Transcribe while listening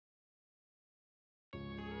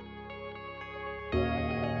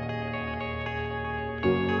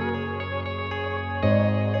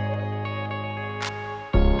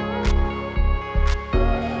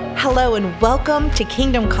Hello and welcome to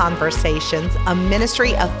Kingdom Conversations, a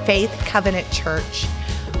ministry of Faith Covenant Church.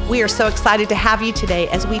 We are so excited to have you today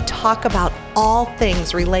as we talk about all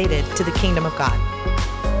things related to the kingdom of God.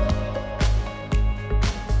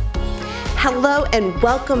 Hello and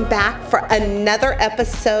welcome back for another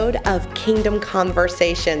episode of Kingdom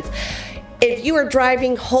Conversations. If you are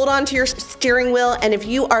driving, hold on to your steering wheel, and if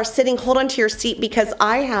you are sitting, hold on to your seat, because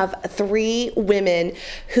I have three women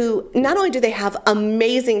who not only do they have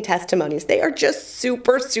amazing testimonies, they are just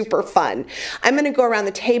super, super fun. I'm going to go around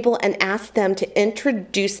the table and ask them to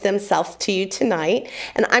introduce themselves to you tonight,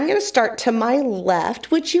 and I'm going to start to my left.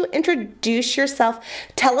 Would you introduce yourself?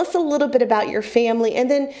 Tell us a little bit about your family, and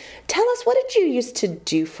then tell us, what did you used to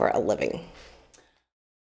do for a living?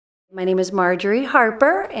 My name is Marjorie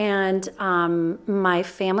Harper, and my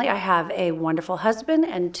family, I have a wonderful husband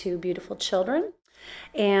and two beautiful children.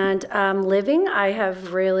 And for a living,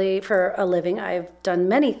 I've done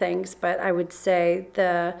many things, but I would say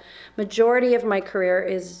the majority of my career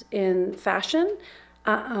is in fashion.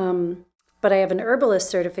 But I have an herbalist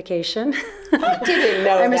certification. I didn't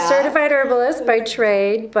know I'm that. a certified herbalist by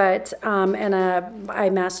trade, but I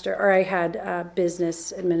had a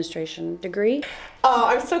business administration degree. Oh,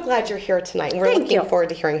 I'm so glad you're here tonight. We're looking forward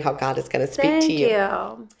to hearing how God is going to speak to you.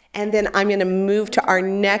 Thank you. And then I'm going to move to our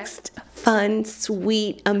next fun,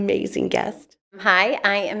 sweet, amazing guest. Hi,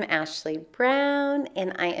 I am Ashley Brown,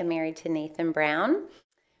 and I am married to Nathan Brown.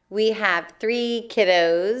 We have three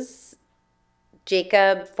kiddos: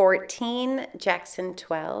 Jacob 14, Jackson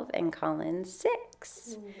 12, and Colin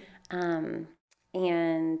 6.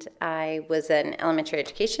 And I was an elementary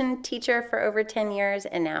education teacher for over 10 years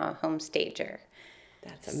and now a home stager.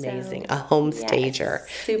 That's amazing. A home stager.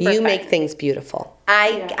 Super You fun. make things beautiful.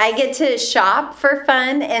 I get to shop for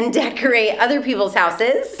fun and decorate other people's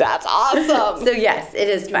houses. That's awesome. So yes, it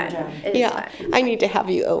is fun. It is fun. I need to have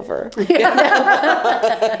you over.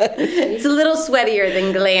 It's a little sweatier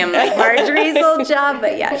than glam like Marjorie's old job,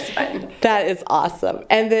 but yeah, it's fun. That is awesome.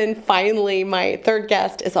 And then finally, my third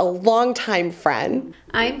guest is a longtime friend.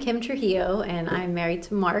 I'm Kim Trujillo, and I'm married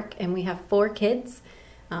to Mark, and we have 4 kids,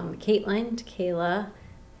 Caitlin, Kayla,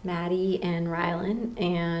 Maddie, and Rylan.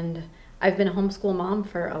 And I've been a homeschool mom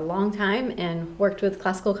for a long time and worked with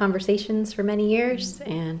Classical Conversations for many years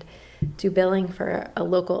and do billing for a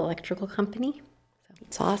local electrical company.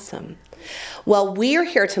 It's awesome. Well, we are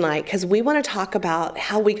here tonight because we want to talk about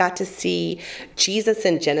how we got to see Jesus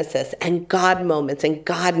in Genesis and God moments and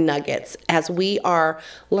God nuggets as we are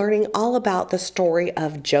learning all about the story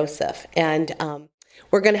of Joseph. And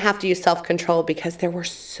we're going to have to use self-control because there were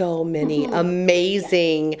so many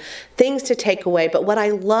amazing things to take away. But what I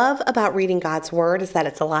love about reading God's Word is that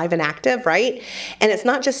it's alive and active, right? And it's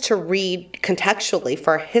not just to read contextually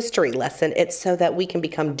for a history lesson. It's so that we can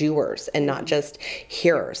become doers and not just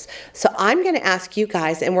hearers. So I'm going to ask you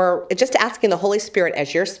guys, and we're just asking the Holy Spirit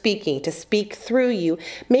as you're speaking to speak through you.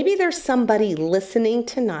 Maybe there's somebody listening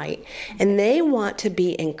tonight and they want to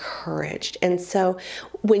be encouraged. And so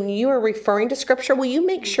when you are referring to Scripture, will you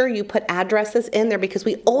make sure you put addresses in there? Because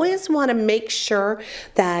we always want to make sure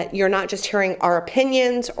that you're not just hearing our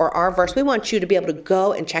opinions or our verse. We want you to be able to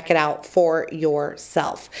go and check it out for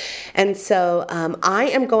yourself. And so I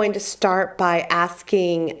am going to start by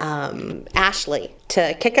asking Ashley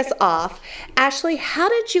to kick us off. Ashley, how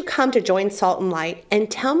did you come to join Salt and Light?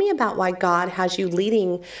 And tell me about why God has you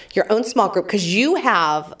leading your own small group, because you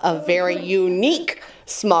have a very unique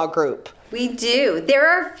small group. We do. There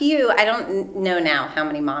are a few. I don't know now how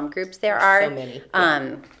many mom groups there are. So many.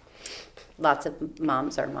 Yeah. Lots of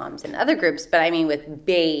moms are moms in other groups, but I mean with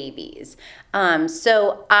babies.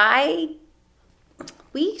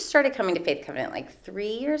 We started coming to Faith Covenant like 3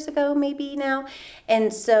 years ago, maybe now.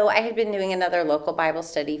 And so I had been doing another local Bible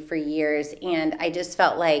study for years, and I just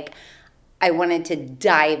felt like I wanted to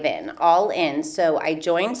dive in, all in. So I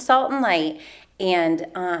joined Salt and Light, and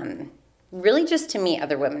really just to meet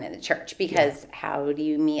other women in the church, because how do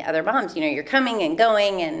you meet other moms? You know, you're coming and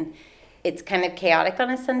going, and it's kind of chaotic on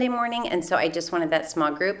a Sunday morning. And so I just wanted that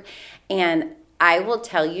small group. And I will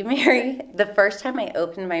tell you, Mary, the first time I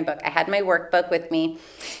opened my book, I had my workbook with me.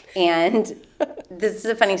 And this is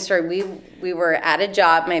a funny story. We were at a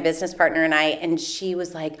job, my business partner and I, and she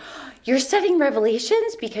was like, "You're studying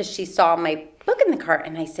Revelations?" Because she saw my book in the cart.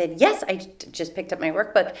 And I said, "Yes, I just picked up my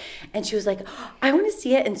workbook." And she was like, "I want to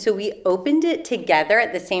see it." And so we opened it together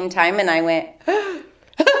at the same time, and I went,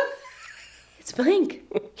 "It's blank."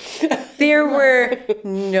 There were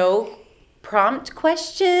no prompt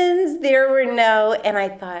questions. There were no, and I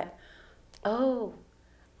thought, oh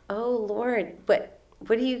Lord, what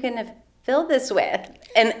are you going to fill this with?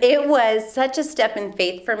 And it was such a step in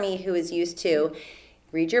faith for me, who is used to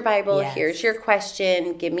read your Bible. Yes. Here's your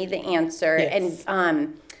question. Give me the answer. Yes.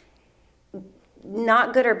 And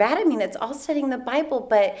not good or bad. I mean, it's all studying the Bible,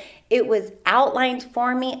 but it was outlined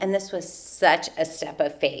for me. And this was such a step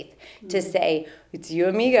of faith to say, it's you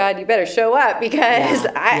and me, God, you better show up because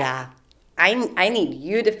I need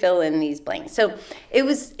you to fill in these blanks. So it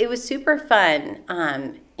was super fun,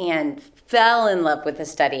 and fell in love with the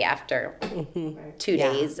study after 2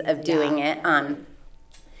 days of doing it.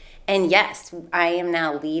 And yes, I am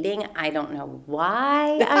now leading. I don't know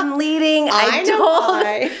why I'm leading.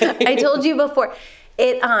 I told you before.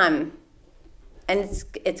 It and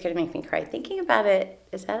it's gonna make me cry thinking about it.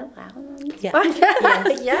 Is that allowed on this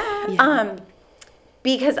podcast? Yeah.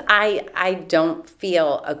 Because I don't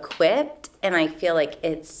feel equipped, and I feel like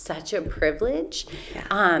it's such a privilege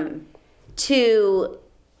to.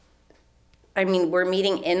 I mean, we're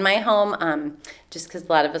meeting in my home, just because a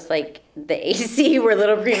lot of us like the AC. We're a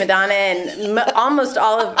little prima donna, and almost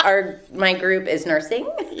all of my group is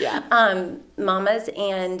nursing. Mamas,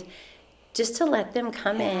 and just to let them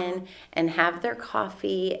come in and have their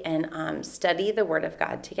coffee and study the Word of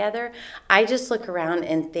God together. I just look around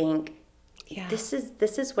and think, this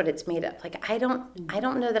is what it's made of. Like I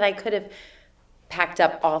don't know that I could have packed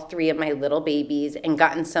up all 3 of my little babies and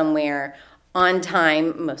gotten somewhere on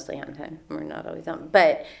time, mostly on time. We're not always on,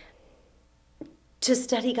 but to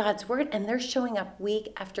study God's Word, and they're showing up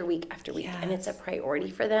week after week after week, and it's a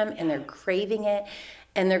priority for them, and they're craving it,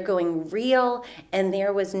 and they're going real, and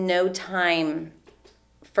there was no time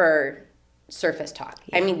for surface talk.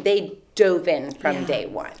 I mean, they dove in from day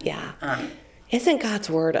one. Isn't God's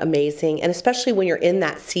Word amazing? And especially when you're in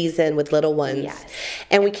that season with little ones. Yes.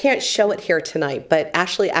 And we can't show it here tonight, but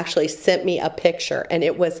Ashley actually sent me a picture, and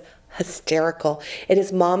it was hysterical. It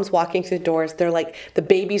is moms walking through the doors. They're like, the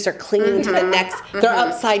babies are clinging to the necks. They're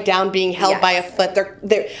upside down being held by a foot.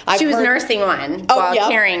 She was nursing one while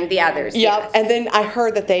carrying the others. Yep. And then I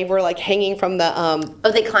heard that they were like hanging from the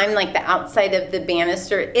they climbed like the outside of the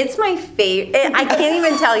banister. It's my favorite. I can't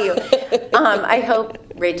even tell you. I hope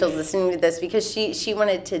Rachel's listening to this, because she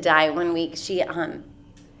wanted to die one week. She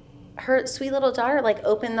her sweet little daughter like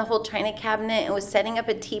opened the whole china cabinet and was setting up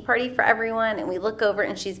a tea party for everyone, and we look over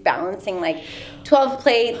and she's balancing like 12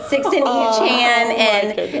 plates, 6 in each hand,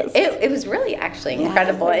 and it was really actually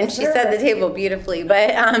incredible. And she set the table beautifully, but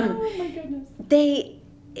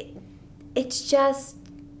it's just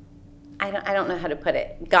I don't know how to put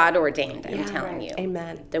it. God ordained, I'm telling you.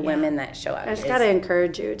 Amen. The women that show up. It's got to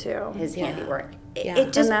encourage you too. His handiwork. Yeah.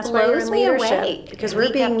 It just and that's why you're blows in me leadership, away. because we're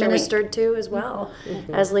Week being after week. ministered to as well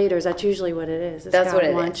as leaders. That's usually what it is. That's God what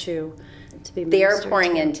it wants is. you to be They're ministered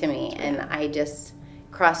pouring to. into me, and I just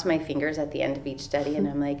cross my fingers at the end of each study, and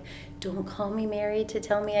I'm like, don't call me Mary to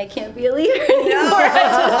tell me I can't be a leader anymore.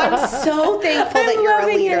 I'm so thankful that you're a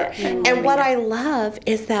loving leader. it. And what I love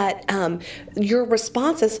is that your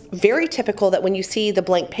response is very typical, that when you see the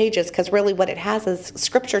blank pages, because really what it has is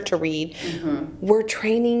scripture to read, we're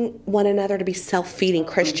training one another to be self-feeding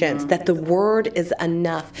Christians, that the Word is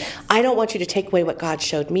enough. I don't want you to take away what God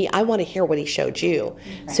showed me. I want to hear what He showed you.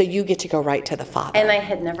 So you get to go right to the Father. And I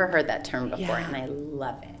had never heard that term before, and I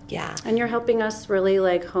love it. Yeah. And you're helping us really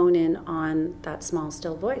like hone in on that small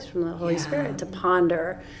still voice from the Holy Spirit, to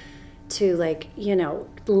ponder, to like,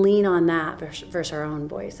 lean on that versus our own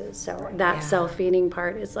voices. So that self-feeding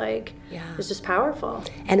part is like, it's just powerful.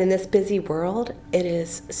 And in this busy world, it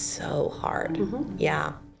is so hard.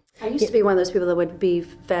 Yeah. I used to be one of those people that would be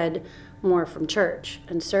fed more from church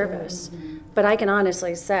and service. But I can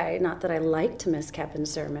honestly say, not that I like to miss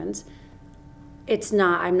Kevin's sermons,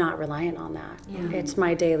 I'm not reliant on that. It's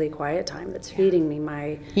my daily quiet time that's feeding me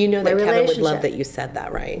my You know that my Kevin would love relationship. that you said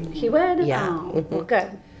that, right? He would? Yeah. Oh, well,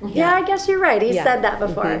 good. Yeah, I guess you're right. He Yeah. said that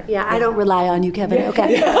before. Yeah, I don't rely on you, Kevin.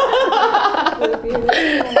 Okay.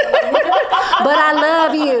 But I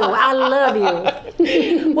love you. I love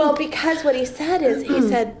you. Well, because what he said is, he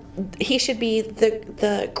said he should be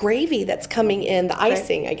the gravy that's coming in, the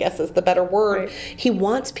icing, I guess is the better word. Right. He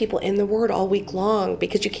wants people in the Word all week long,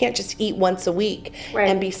 because you can't just eat once a week Right.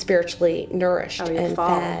 and be spiritually nourished you'll and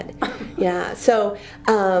fall. fed. Yeah. So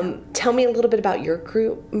tell me a little bit about your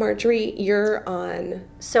group, Marjorie. You're on...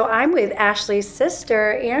 So I'm with Ashley's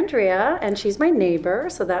sister, Andrea, and she's my neighbor,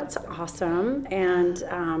 so that's awesome.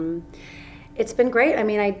 And it's been great. I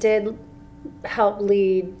mean, I did help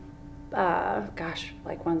lead,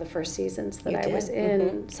 like one of the first seasons that I was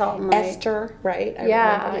in Salt and Light. Esther, right? I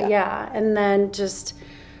Yeah, remember, yeah. And then just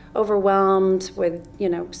overwhelmed with,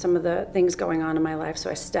 some of the things going on in my life. So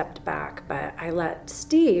I stepped back, but I let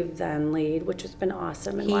Steve then lead, which has been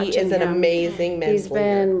awesome. And He is an amazing men's He's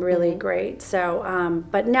been leader. really great. So,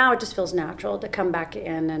 but now it just feels natural to come back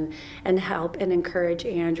in and help and encourage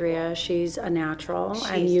Andrea. She's a natural,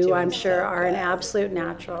 and She's you, doing I'm sure, so are an good. absolute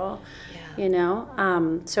natural.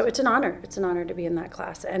 Yeah. So it's an honor. It's an honor to be in that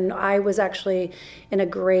class. And I was actually in a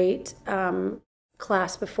great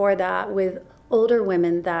class before that with older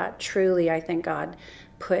women that truly, I think God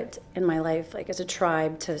put in my life, like as a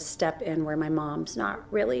tribe, to step in where my mom's not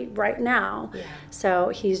really right now. Yeah. So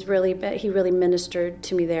he really ministered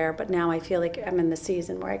to me there. But now I feel like I'm in the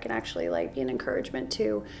season where I can actually like be an encouragement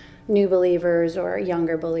to new believers or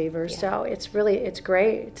younger believers. So it's great.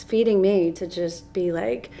 It's feeding me to just be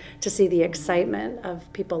like, to see the excitement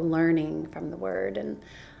of people learning from the word. And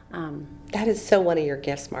That is so one of your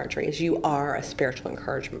gifts, Marjorie, is you are a spiritual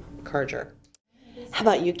encourager. How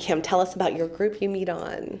about you, Kim? Tell us about your group you meet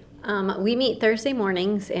on. We meet Thursday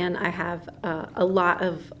mornings, and I have a lot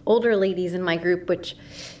of older ladies in my group, which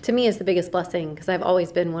to me is the biggest blessing because I've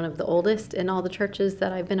always been one of the oldest in all the churches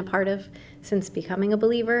that I've been a part of since becoming a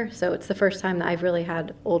believer. So it's the first time that I've really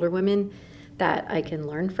had older women that I can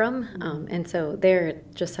learn from. And so they're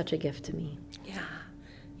just such a gift to me.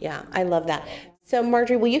 Yeah, I love that. So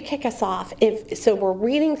Marjorie, will you kick us off? So we're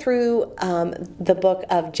reading through the book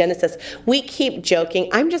of Genesis. We keep joking.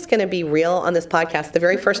 I'm just going to be real on this podcast. The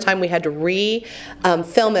very first time we had to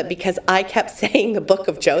film it because I kept saying the book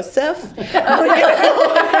of Joseph.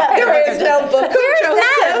 There is no book of Joseph.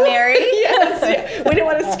 That, Mary? Yes. We didn't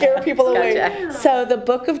want to scare people away. Gotcha. So the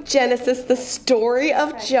book of Genesis, the story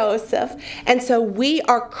of Joseph. And so we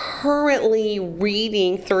are currently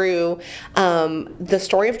reading through the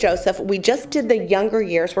story of Joseph. We just did the younger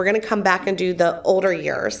years. We're going to come back and do the older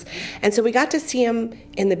years. And so we got to see him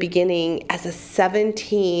in the beginning as a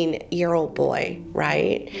 17-year-old boy,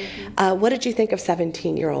 right? Mm-hmm. What did you think of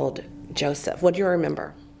 17-year-old Joseph? What do you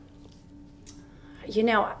remember?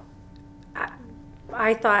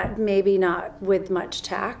 I thought maybe not with much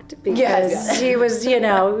tact because Yes. he was, he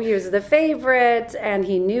was the favorite and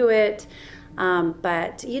he knew it.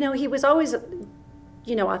 But, he was always,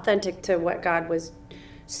 authentic to what God was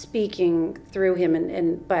speaking through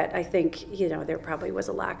him. But I think, there probably was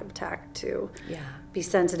a lack of tact to be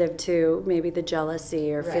sensitive to maybe the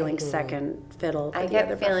jealousy or feeling second fiddle. I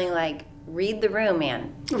kept feeling like, read the room,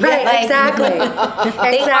 man. Right, Like, exactly.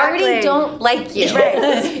 They already don't like you.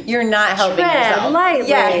 Right. You're not helping Tread yourself. lightly.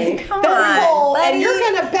 Yes, come They're on. full, buddy. and you're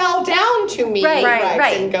going to bow down to me.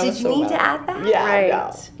 Right. Didn't go Did so you need well. to add that? Yeah,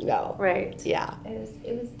 Right. no. Right. Yeah.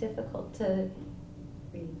 It was difficult to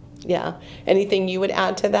read. Yeah. Anything you would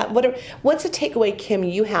add to that? What's a takeaway, Kim,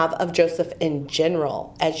 you have of Joseph in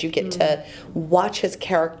general as you get to watch his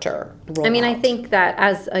character roll I out? think that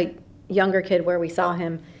as a younger kid where we saw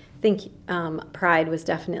him, I think pride was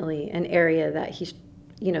definitely an area that he,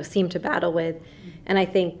 seemed to battle with. And I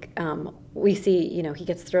think we see, he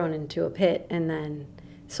gets thrown into a pit and then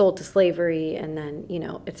sold to slavery and then,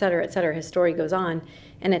 et cetera, et cetera. His story goes on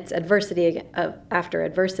and it's adversity after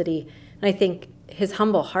adversity. And I think his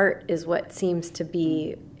humble heart is what seems to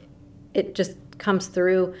be, it just comes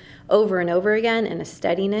through over and over again in a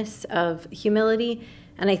steadiness of humility.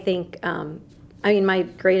 And I think, my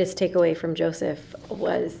greatest takeaway from Joseph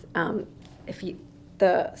was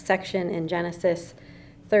the section in Genesis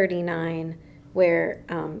 39 where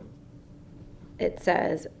it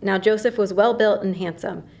says, "Now Joseph was well built and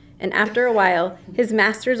handsome, and after a while his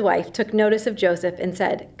master's wife took notice of Joseph and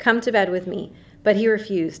said, 'Come to bed with me.' But he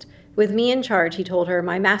refused. 'With me in charge,' he told her,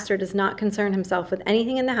 'my master does not concern himself with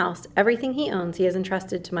anything in the house. Everything he owns he has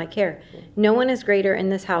entrusted to my care. No one is greater in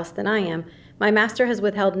this house than I am. My master has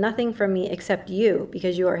withheld nothing from me except you,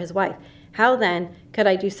 because you are his wife. How then could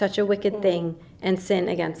I do such a wicked thing and sin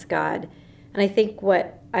against God?'" And I think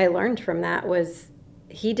what I learned from that was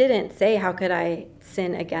he didn't say, "How could I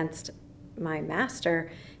sin against my master?"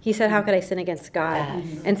 He said, "How could I sin against God?"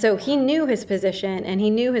 Yes. And so he knew his position and he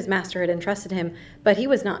knew his master had entrusted him, but he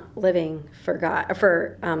was not living for God,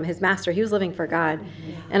 for his master. He was living for God.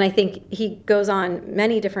 And I think he goes on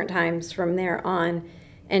many different times from there on.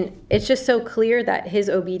 And it's just so clear that his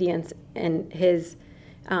obedience and his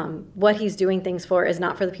what he's doing things for is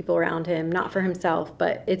not for the people around him, not for himself,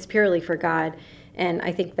 but it's purely for God. And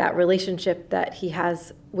I think that relationship that he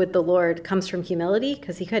has with the Lord comes from humility,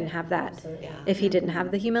 because he couldn't have that if he didn't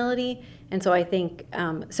have the humility. And so I think,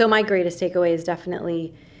 so my greatest takeaway is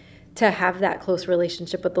definitely to have that close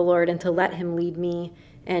relationship with the Lord and to let him lead me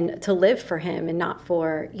and to live for him and not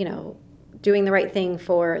for, doing the right thing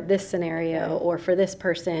for this scenario or for this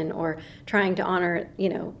person or trying to honor,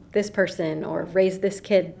 this person or raise this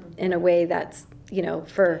kid in a way that's,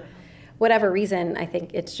 for whatever reason. I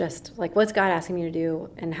think it's just like, what's God asking me to do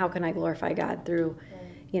and how can I glorify God through,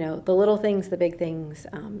 the little things, the big things,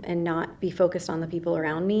 and not be focused on the people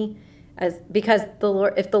around me because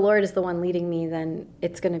if the Lord is the one leading me, then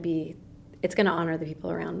it's going to honor the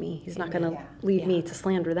people around me. He's not going to lead me to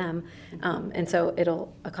slander them. And so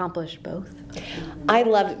it'll accomplish both. I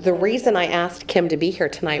loved the reason I asked Kim to be here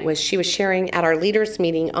tonight was she was sharing at our leaders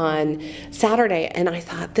meeting on Saturday. And I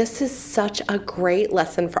thought this is such a great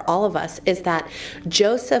lesson for all of us, is that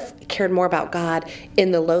Joseph cared more about God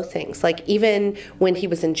in the low things, like even when he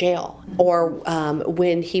was in jail or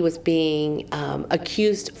when he was being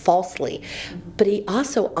accused falsely. But he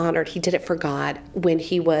also he did it for God when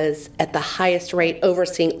he was at the highest rate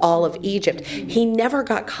overseeing all of Egypt. He never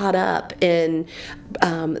got caught up in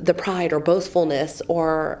the pride or boastfulness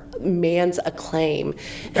or man's acclaim.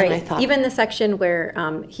 And Right. I thought, Even the section where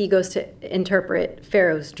he goes to interpret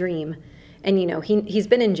Pharaoh's dream, and he's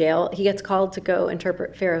been in jail. He gets called to go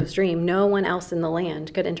interpret Pharaoh's dream. No one else in the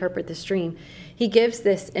land could interpret this dream. He gives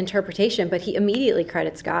this interpretation, but he immediately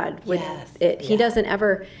credits God with it. He doesn't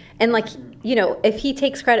ever, and if he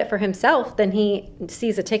takes credit for himself, then he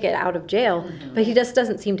sees a ticket out of jail, but he just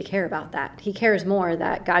doesn't seem to care about that. He cares more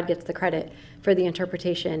that God gets the credit for the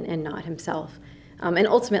interpretation and not himself. And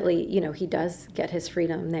ultimately, he does get his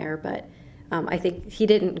freedom there, but I think he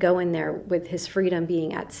didn't go in there with his freedom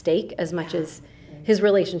being at stake as much as his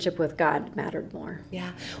relationship with God mattered more.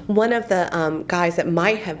 yeah. One of the guys that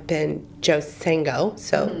might have been Joe Sango,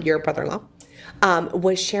 so your brother-in-law,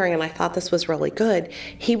 was sharing, and I thought this was really good.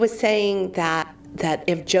 He was saying that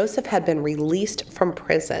if Joseph had been released from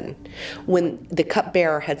prison when the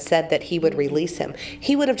cupbearer had said that he would release him,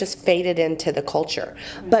 he would have just faded into the culture.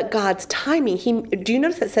 But God's timing, do you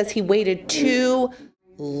notice it says he waited 2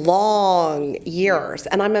 long years?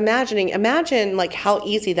 And I'm imagine like how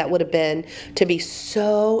easy that would have been to be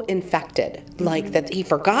so infected, like that he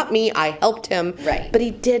forgot me, I helped him, Right. but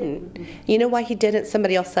he didn't. You know why he didn't?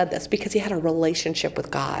 Somebody else said this, because he had a relationship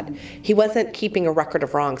with God. He wasn't keeping a record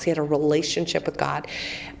of wrongs. He had a relationship with God.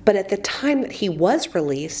 But at the time that he was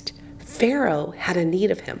released, Pharaoh had a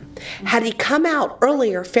need of him. Had he come out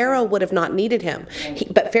earlier, Pharaoh would have not needed him.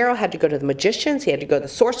 But Pharaoh had to go to the magicians, he had to go to the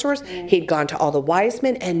sorcerers, he'd gone to all the wise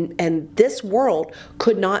men, and this world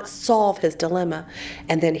could not solve his dilemma.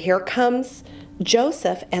 And then here comes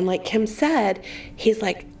Joseph, and like Kim said, he's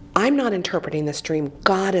like, I'm not interpreting this dream.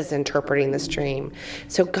 God is interpreting this dream.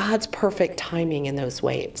 So God's perfect timing in those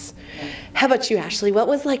waits. How about you, Ashley? What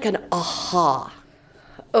was like an aha?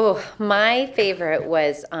 Oh, my favorite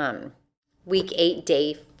was week 8,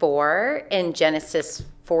 day 4 in Genesis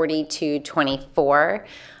 42:24,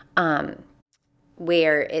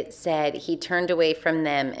 where it said, he turned away from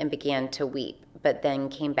them and began to weep, but then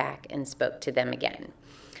came back and spoke to them again.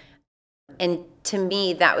 And to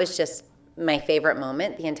me, that was just my favorite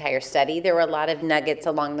moment, the entire study. There were a lot of nuggets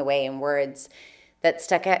along the way and words that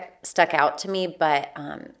stuck out to me, but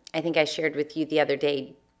I think I shared with you the other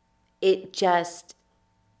day,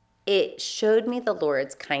 it showed me the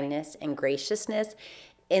Lord's kindness and graciousness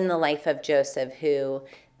in the life of Joseph, who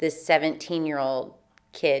this 17-year-old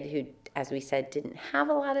kid who, as we said, didn't have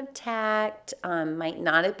a lot of tact, might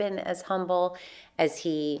not have been as humble as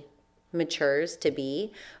he matures to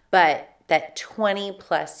be, but that 20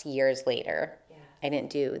 plus years later, I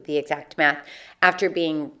didn't do the exact math, after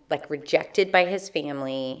being like rejected by his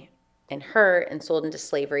family and hurt and sold into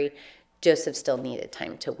slavery, Joseph still needed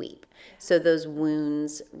time to weep. So those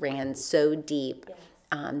wounds ran so deep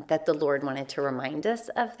that the Lord wanted to remind us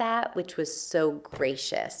of that, which was so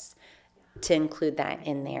gracious to include that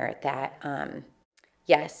in there, that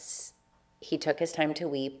yes, he took his time to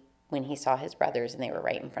weep when he saw his brothers and they were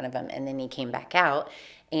right in front of him, and then he came back out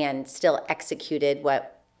and still executed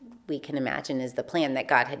what we can imagine is the plan that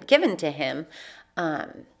God had given to him,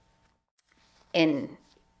 in,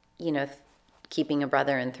 keeping a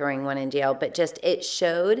brother and throwing one in jail. But just, it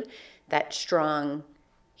showed that strong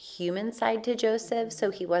human side to Joseph. So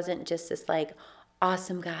he wasn't just this like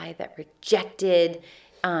awesome guy that rejected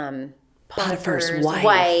Potiphar's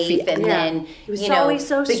wife and then he was always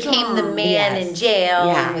so became strong. the man in jail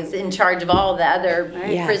and was in charge of all the other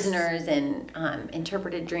Yes. prisoners and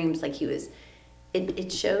interpreted dreams. Like he was, it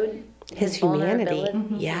showed His humanity.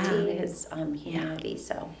 vulnerability, Yeah. his humanity.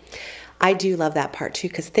 So I do love that part too,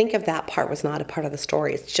 because think if that part was not a part of the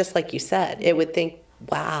story. It's just like you said. It would think,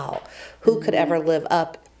 wow, who could ever live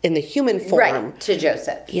up in the human form. Right, to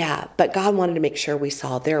Joseph. Yeah, but God wanted to make sure we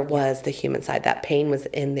saw there was the human side. That pain was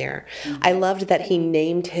in there. I loved that he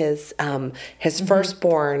named his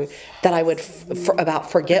firstborn that I would about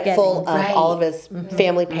forgetful of all of his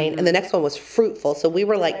family pain, and the next one was fruitful. So we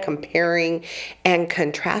were like comparing and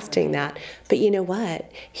contrasting that. But you know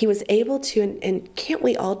what? He was able to, and can't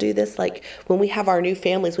we all do this? Like when we have our new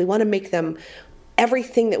families, we want to make them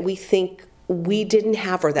everything that we think we didn't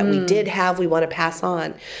have or that we did have, we want to pass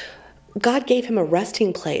on. God gave him a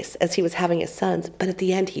resting place as he was having his sons, but at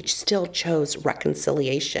the end he still chose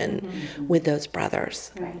reconciliation with those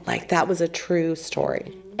brothers. Right. Like that was a true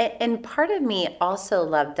story. And part of me also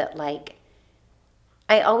loved that, like,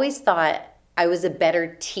 I always thought I was a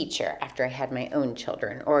better teacher after I had my own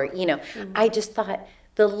children, or, you know, I just thought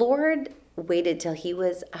the Lord waited till he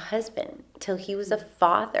was a husband, till he was a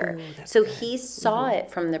father. So good. He saw it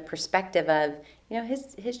from the perspective of, you know,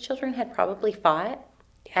 his children had probably fought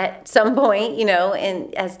at some point, you know,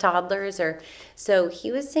 and as toddlers, or so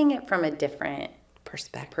he was seeing it from a different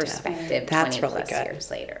perspective. That's 20 really plus good. years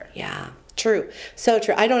later. Yeah. True. So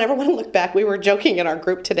true. I don't ever want to look back. We were joking in our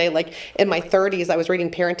group today, like in my 30s, I was reading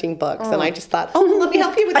parenting books and I just thought, oh, let me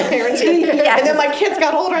help you with the parenting. Yes. And then my kids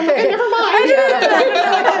got older. I'm like, never mind.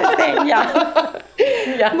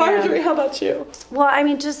 Yeah. Marjorie, how about you? Well, I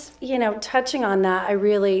mean, just, you know, touching on that,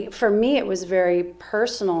 for me, it was very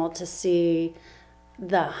personal to see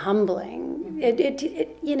the humbling. It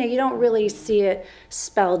you know, you don't really see it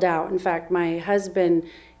spelled out. In fact, my husband,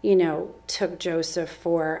 you know, took Joseph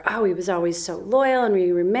for, he was always so loyal and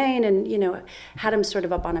we remain, and, you know, had him sort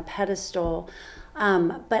of up on a pedestal.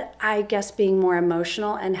 But I guess being more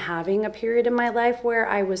emotional and having a period in my life where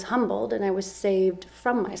I was humbled and I was saved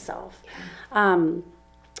from myself.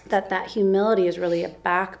 That humility is really a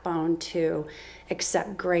backbone to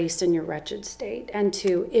accept grace in your wretched state and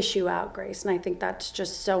to issue out grace. And I think that's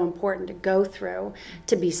just so important to go through,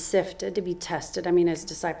 to be sifted, to be tested. I mean, as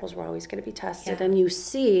disciples, we're always going to be tested. Yeah. And you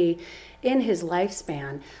see in his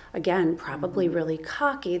lifespan, again, probably really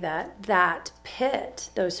cocky, that pit,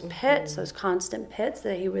 those pits, those constant pits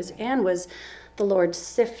that he was in was the Lord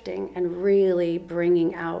sifting and really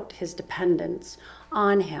bringing out his dependence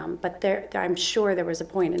on him. But I'm sure there was a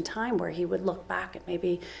point in time where he would look back and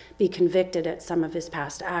maybe be convicted at some of his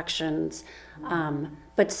past actions,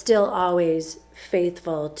 but still always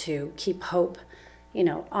faithful to keep hope, you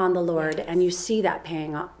know, on the Lord. Yes. And you see that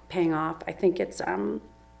paying off. I think it's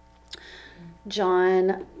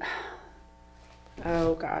John,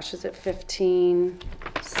 is it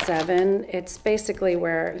 15:7? It's basically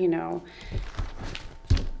where, you know,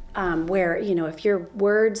 if your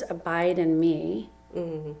words abide in me,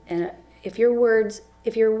 and if your words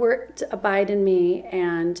abide in me,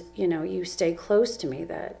 and, you know, you stay close to me,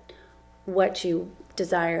 that what you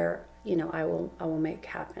desire, you know, I will make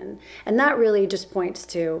happen. And that really just points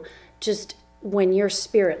to just when you're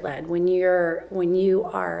spirit led, when you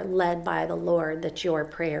are led by the Lord, that your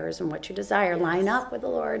prayers and what you desire line up with the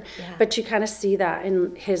Lord. Yeah. But you kind of see that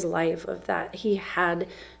in his life, of that he had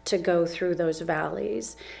to go through those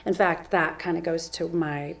valleys. In fact, that kind of goes to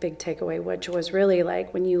my big takeaway, which was really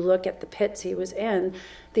like when you look at the pits he was in,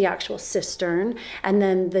 the actual cistern, and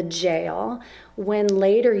then the jail, when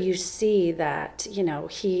later you see that, you know,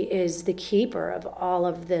 he is the keeper of all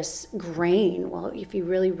of this grain. Well, if you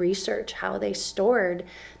really research how they stored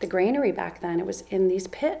the granary back then, it was in these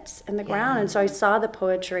pits in the ground. And so I saw the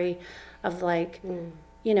poetry of, like,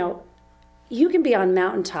 you know, you can be on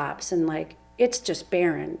mountaintops and, like, it's just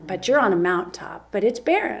barren, but you're on a mountaintop, but it's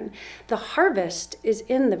barren. The harvest is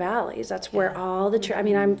in the valleys. That's where all the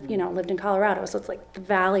I'm, you know, lived in Colorado, so it's like the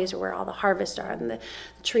valleys are where all the harvest are and the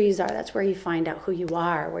trees are. That's where you find out who you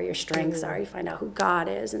are, where your strengths are. You find out who God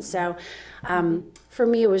is. And so for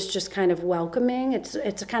me, it was just kind of welcoming. It's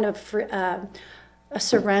a kind of a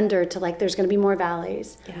surrender to, like, there's going to be more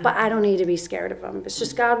valleys, but I don't need to be scared of them. It's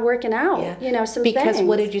just God working out, you know, some because things.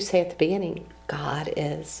 What did you say at the beginning? God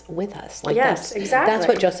is with us. Like, yes, exactly. That's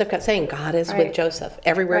what Joseph kept saying. God is with Joseph.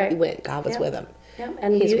 Everywhere he went, God was with him. Yep.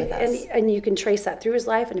 And he's with us. And you can trace that through his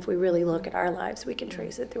life. And if we really look at our lives, we can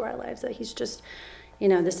trace it through our lives, that he's just, you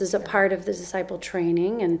know, this is a part of the disciple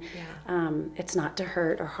training. And it's not to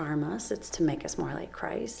hurt or harm us. It's to make us more like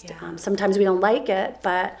Christ. Sometimes we don't like it,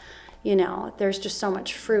 but You know, there's just so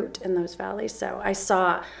much fruit in those valleys. So I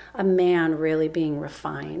saw a man really being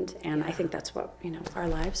refined, and I think that's what, you know, our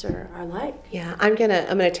lives are like. Yeah, I'm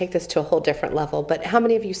gonna take this to a whole different level. But how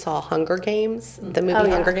many of you saw Hunger Games, the movie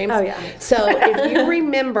Hunger Games? Oh, yeah. So if you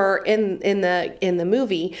remember in the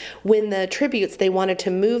movie, when the tributes, they wanted to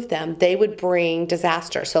move them, they would bring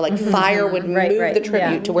disaster. So like fire would move the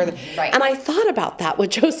tribute to where the, and I thought about that with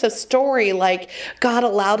Joseph's story. Like God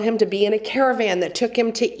allowed him to be in a caravan that took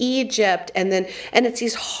him to Egypt, and it's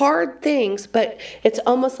these hard things, but it's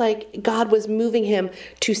almost like God was moving him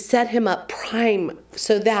to set him up prime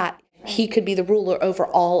so that he could be the ruler over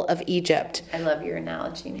all of Egypt. I love your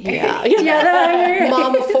analogy.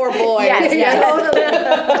 Mom of four boys.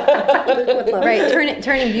 Right,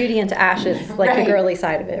 turning beauty into ashes, like the girly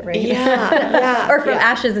side of it, right? Yeah. Or from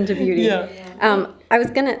ashes into beauty. Yeah. I was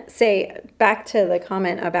going to say, back to the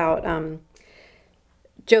comment about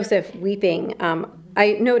Joseph weeping,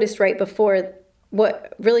 I noticed right before,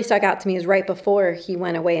 what really stuck out to me is right before he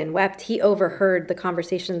went away and wept, he overheard the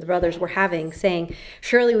conversation the brothers were having, saying,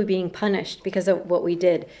 surely we're being punished because of what we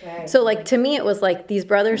did. Right. So like, to me, it was like these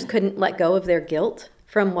brothers couldn't let go of their guilt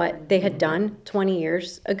from what they had done 20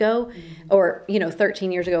 years ago, or,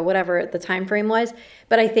 13 years ago, whatever the time frame was.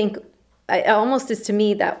 But I think it almost is to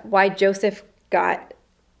me that why Joseph got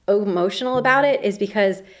emotional about it is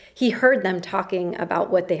because he heard them talking about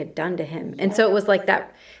what they had done to him. And so it was like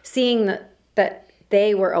that, seeing that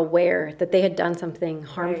they were aware that they had done something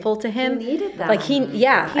harmful to him. He needed that. Like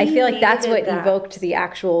I feel like that's what evoked the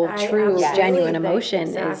actual true, genuine emotion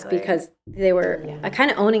is because they were kind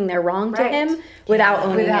of owning their wrong to him without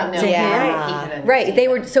owning it to him. Right. They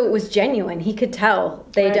were, so it was genuine. He could tell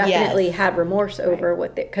they definitely had remorse over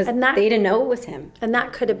what because they didn't know it was him. And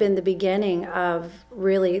that could have been the beginning of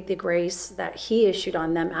really the grace that he issued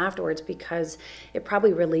on them afterwards, because it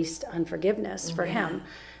probably released unforgiveness for him.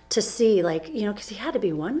 To see, like, because he had to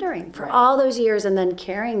be wondering for all those years and then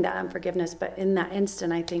carrying that unforgiveness. But in that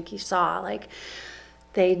instant, I think he saw, like,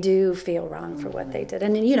 they do feel wrong for what they did.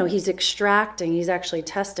 And, he's actually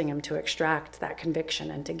testing him to extract that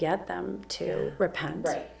conviction and to get them to repent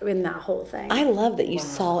in that whole thing. I love that you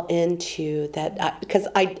saw into that, because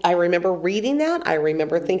I remember reading that. I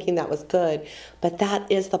remember thinking that was good. But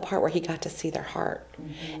that is the part where he got to see their heart.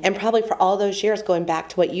 And probably for all those years, going back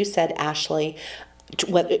to what you said, Ashley,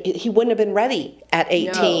 he wouldn't have been ready at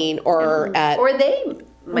 18 or they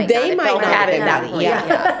might not have been ready.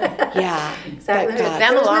 Yeah. Exactly.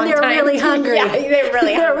 Them a long when they're time. really hungry. Yeah, they're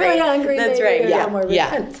really hungry. That's right.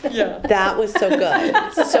 Yeah. That was so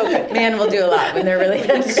good. So good. Man will do a lot when they're really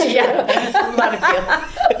hungry. A lot of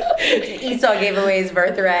feels. Esau gave away his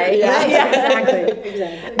birthright. Exactly.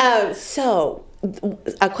 So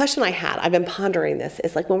a question I had, I've been pondering this,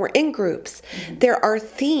 is like when we're in groups, there are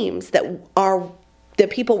themes that are the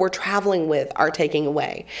people we're traveling with are taking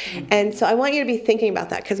away. And so I want you to be thinking about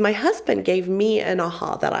that, because my husband gave me an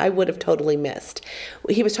aha that I would have totally missed.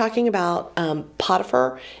 He was talking about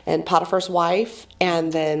Potiphar and Potiphar's wife,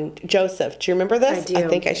 and then Joseph. Do you remember this? I do. I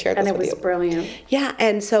think I shared this with you. And it was brilliant. Yeah,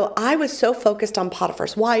 and so I was so focused on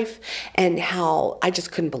Potiphar's wife and how I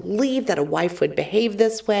just couldn't believe that a wife would behave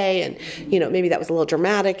this way. And, maybe that was a little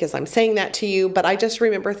dramatic as I'm saying that to you, but I just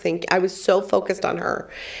remember I was so focused on her.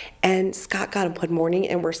 And Scott got up one morning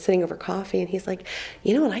and we're sitting over coffee and he's like,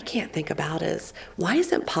 what I can't think about is, why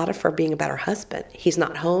isn't Potiphar being a better husband? He's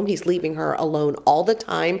not home. He's leaving her alone all the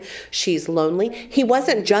time. She's lonely. He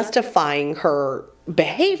wasn't justifying her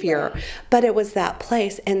behavior, but it was that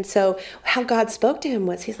place. And so how God spoke to him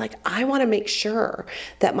was, he's like, I want to make sure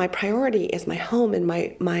that my priority is my home and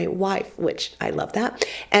my wife, which I love that,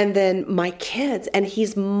 and then my kids. And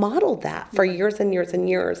he's modeled that for years and years and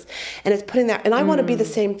years, and it's putting that, and I want to be the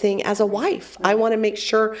same thing as a wife. I want to make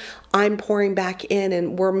sure I'm pouring back in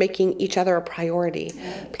and we're making each other a priority,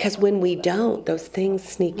 because when we don't, those things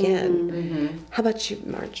sneak in. How about you,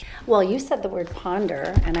 Marge? Well, you said the word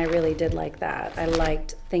ponder, and I really did like that. I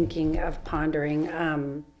liked thinking of pondering,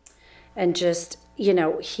 and just,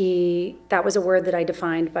 that was a word that I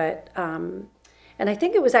defined, but, and I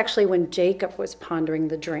think it was actually when Jacob was pondering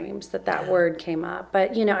the dreams that word came up.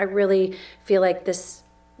 But, I really feel like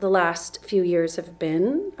the last few years have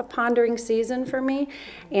been a pondering season for me,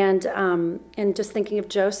 and just thinking of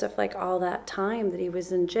Joseph, like all that time that he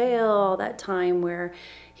was in jail, all that time where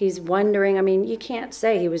he's wondering. I mean, you can't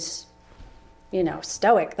say he was,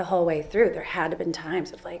 stoic the whole way through. There had to have been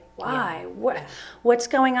times of like, why, what's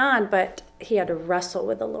going on? But he had to wrestle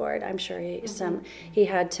with the Lord. I'm sure he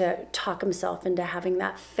had to talk himself into having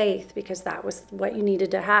that faith, because that was what you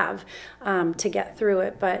needed to have to get through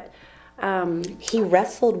it. But He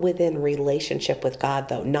wrestled within relationship with God,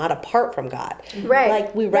 though, not apart from God. Right.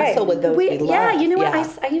 Like we wrestle with those we love. Yeah, you know what?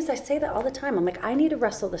 I say that all the time. I'm like, I need to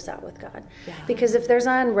wrestle this out with God. Yeah. Because if there's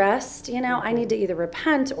unrest, I need to either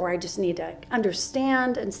repent or I just need to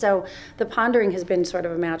understand. And so the pondering has been sort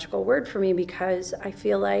of a magical word for me because I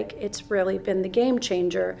feel like it's really been the game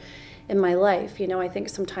changer in my life. I think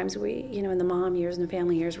sometimes we, in the mom years and the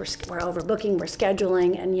family years, we're overbooking, we're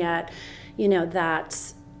scheduling, and yet,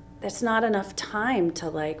 that's not enough time to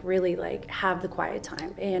really have the quiet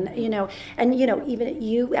time. And even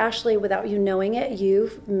you, Ashley, without you knowing it,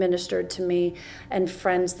 you've ministered to me and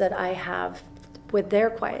friends that I have with their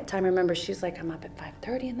quiet time. I remember she's like, I'm up at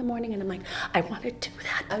 5:30 in the morning, and I'm like, I want to do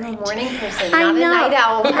that. I'm a morning person, not a night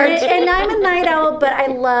owl. And I'm a night owl, but I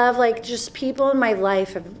love just people in my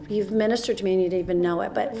life. You've ministered to me and you didn't even know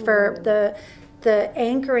it. But for the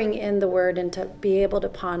anchoring in the word and to be able to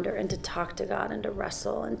ponder and to talk to God and to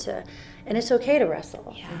wrestle and it's okay to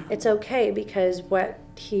wrestle. Yeah. It's okay because what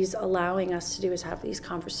he's allowing us to do is have these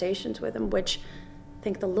conversations with him, which I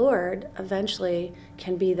think the Lord eventually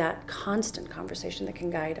can be that constant conversation that can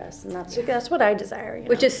guide us. And that's what I desire.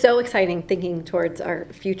 Which is so exciting thinking towards our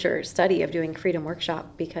future study of doing Freedom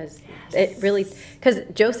Workshop because because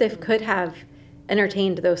Joseph could have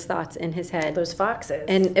entertained those thoughts in his head. Those foxes.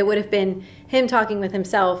 And it would have been him talking with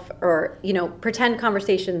himself or, pretend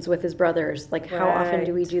conversations with his brothers. Like how often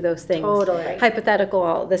do we do those things? Totally.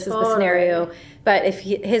 Hypothetical, this is the scenario. But if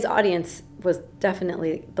his audience was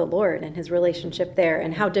definitely the Lord and his relationship there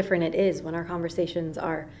and how different it is when our conversations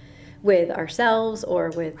are with ourselves or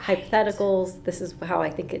with hypotheticals, this is how I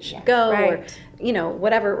think it should go, or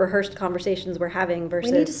whatever rehearsed conversations we're having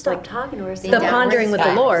versus we need to stop talking to ourselves. The pondering with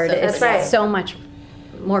the Lord is right. so much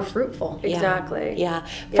more fruitful. Exactly. Yeah.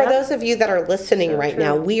 For those of you that are listening right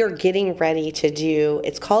now, we are getting ready to do,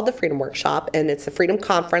 it's called the Freedom Workshop, and it's a Freedom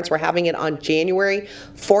Conference. We're having it on January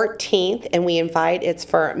 14th, and it's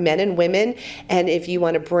for men and women. And if you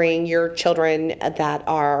want to bring your children that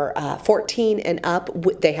are 14 and up,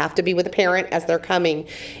 they have to be with a parent as they're coming.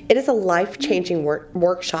 It is a life-changing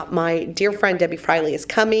workshop. My dear friend Debbie Friley is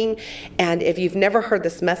coming, and if you've never heard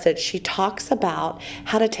this message, she talks about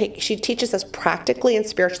she teaches us practically and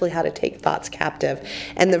spiritually how to take thoughts captive.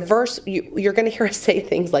 And the verse, you're going to hear us say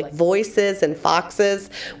things like voices and foxes,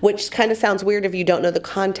 which kind of sounds weird if you don't know the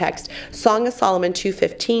context. Song of Solomon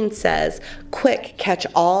 2:15 says, quick, catch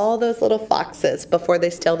all those little foxes before they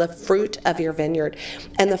steal the fruit of your vineyard.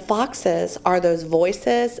 And the foxes are those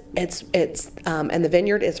voices. And the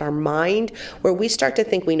vineyard is our mind, where we start to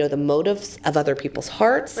think we know the motives of other people's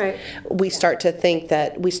hearts. Right. We start to think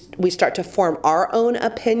that we start to form our own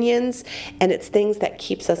opinions, and it's things that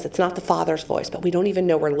keeps us, it's not the Father's voice, but we don't even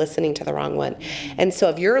know we're listening to the wrong one. And so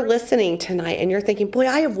if you're listening tonight and you're thinking, boy,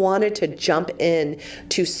 I have wanted to jump in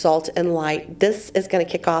to Salt and Light, this is going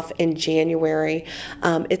to kick off in January.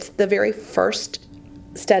 It's the very first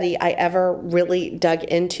study I ever really dug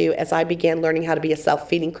into as I began learning how to be a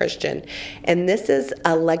self-feeding Christian. And this is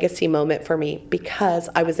a legacy moment for me because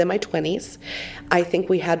I was in my 20s. I think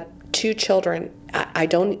we had 2 children.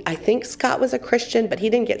 I think Scott was a Christian, but he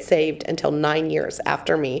didn't get saved until 9 years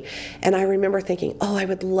after me. And I remember thinking, I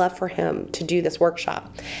would love for him to do this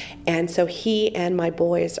workshop. And so he and my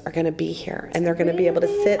boys are going to be here, and they're going to be able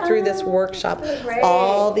to sit through this workshop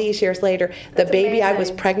all these years later. The baby amazing. I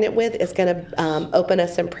was pregnant with is going to open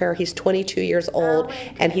us in prayer. He's 22 years old,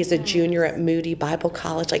 and he's a junior at Moody Bible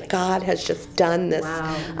College. Like, God has just done this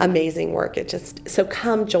amazing work. So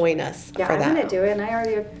come join us for that. I'm going to do it, and I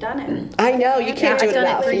already have done it. I know, you can't do it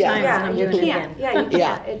enough. I've done it 3 times, and I'm doing it again. Yeah, you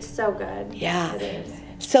can't. It's so good. Yeah. It is.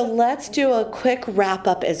 So let's do a quick wrap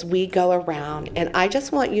up as we go around. And I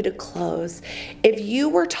just want you to close. If you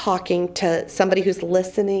were talking to somebody who's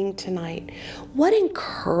listening tonight, what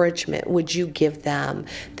encouragement would you give them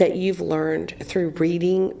that you've learned through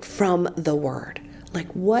reading from the Word?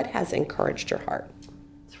 Like, what has encouraged your heart?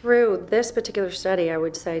 Through this particular study, I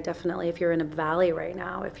would say definitely if you're in a valley right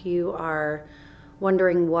now, if you are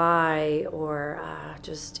wondering why, or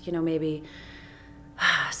just, maybe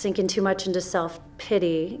sinking too much into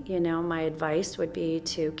self-pity, my advice would be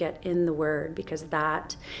to get in the Word, because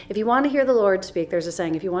if you want to hear the Lord speak, there's a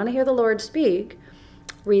saying, if you want to hear the Lord speak,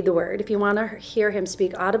 read the Word. If you want to hear him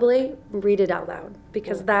speak audibly, read it out loud,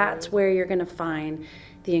 because that's where you're going to find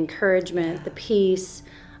the encouragement, the peace,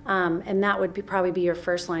 and that would probably be your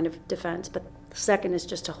first line of defense. But the second is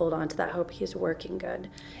just to hold on to that hope. He is working good.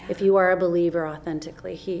 Yeah. If you are a believer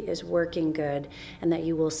authentically, he is working good, and that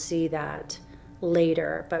you will see that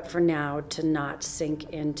later. But for now, to not sink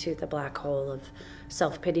into the black hole of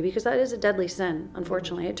self-pity, because that is a deadly sin.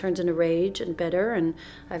 Unfortunately, it turns into rage and bitter, and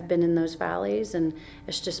I've been in those valleys, and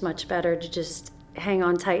it's just much better to just hang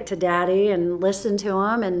on tight to Daddy and listen to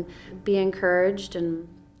him and be encouraged and,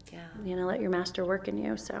 let your master work in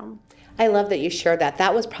you. So I love that you shared that.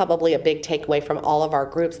 That was probably a big takeaway from all of our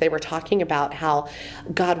groups. They were talking about how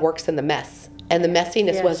God works in the mess. And the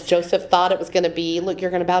messiness was Joseph thought it was going to be, look, you're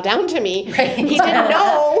going to bow down to me. Right. He didn't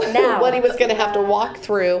know what he was going to have to walk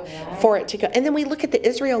through for it to go. And then we look at the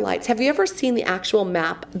Israelites. Have you ever seen the actual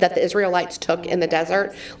map that the Israelites took in the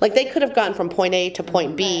desert? Like, they could have gone from point A to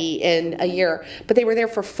point B in a year, but they were there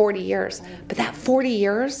for 40 years. But that 40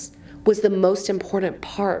 years was the most important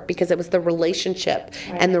part, because it was the relationship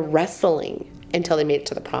and the wrestling until they made it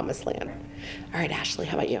to the promised land. All right, Ashley,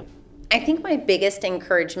 how about you? I think my biggest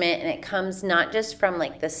encouragement, and it comes not just from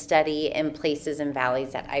like the study and places and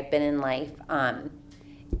valleys that I've been in life,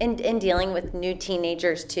 in dealing with new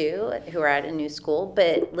teenagers too, who are at a new school,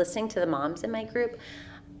 but listening to the moms in my group,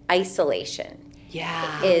 isolation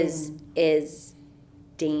is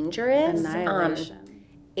dangerous. Annihilation.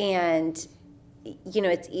 And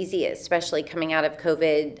it's easy, especially coming out of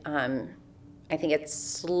COVID. I think it's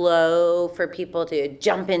slow for people to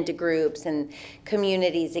jump into groups and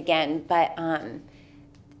communities again, but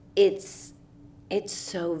it's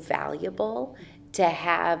so valuable to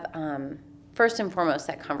have, first and foremost,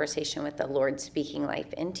 that conversation with the Lord speaking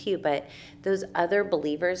life into you, but those other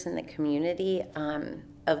believers in the community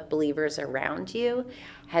of believers around you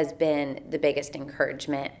has been the biggest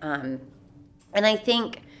encouragement. And I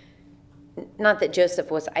think, not that Joseph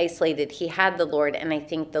was isolated, he had the Lord, and I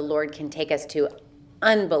think the Lord can take us to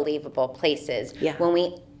unbelievable places when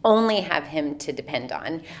we only have him to depend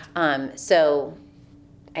on. So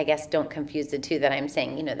I guess don't confuse the two that I'm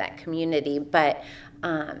saying, that community, but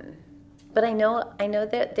I know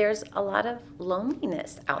that there's a lot of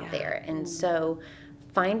loneliness out there, and so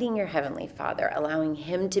finding your Heavenly Father, allowing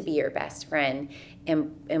him to be your best friend,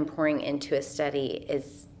 and pouring into a study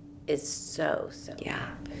is so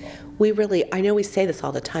we really, I know we say this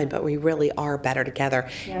all the time, but we really are better together.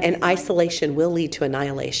 And isolation will lead to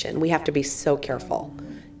annihilation. We have to be so careful.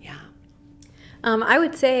 I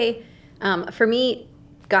would say, for me,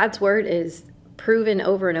 God's word is proven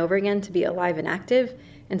over and over again to be alive and active.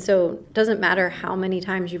 And so it doesn't matter how many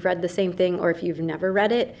times you've read the same thing or if you've never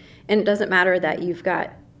read it. And it doesn't matter that you've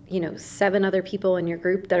got, 7 other people in your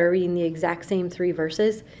group that are reading the exact same 3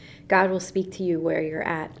 verses. God will speak to you where you're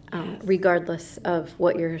at, regardless of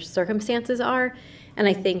what your circumstances are. And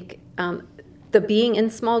I think the being in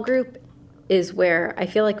small group is where I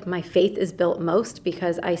feel like my faith is built most,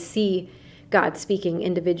 because I see God speaking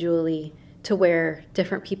individually to where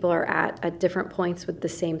different people are at different points with the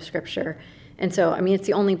same scripture. And so, it's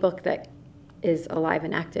the only book that is alive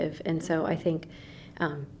and active. And so I think,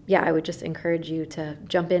 I would just encourage you to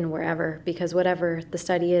jump in wherever, because whatever the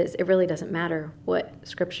study is, it really doesn't matter what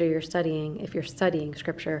scripture you're studying if you're studying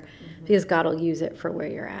scripture, because God will use it for where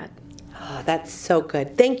you're at. Oh, that's so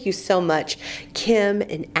good. Thank you so much, Kim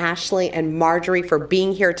and Ashley and Marjorie, for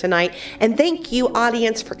being here tonight. And thank you,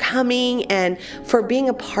 audience, for coming and for being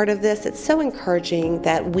a part of this. It's so encouraging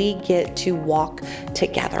that we get to walk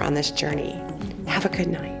together on this journey. Have a good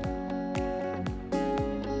night.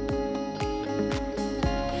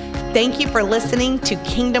 Thank you for listening to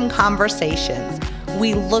Kingdom Conversations.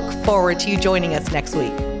 We look forward to you joining us next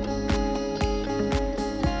week.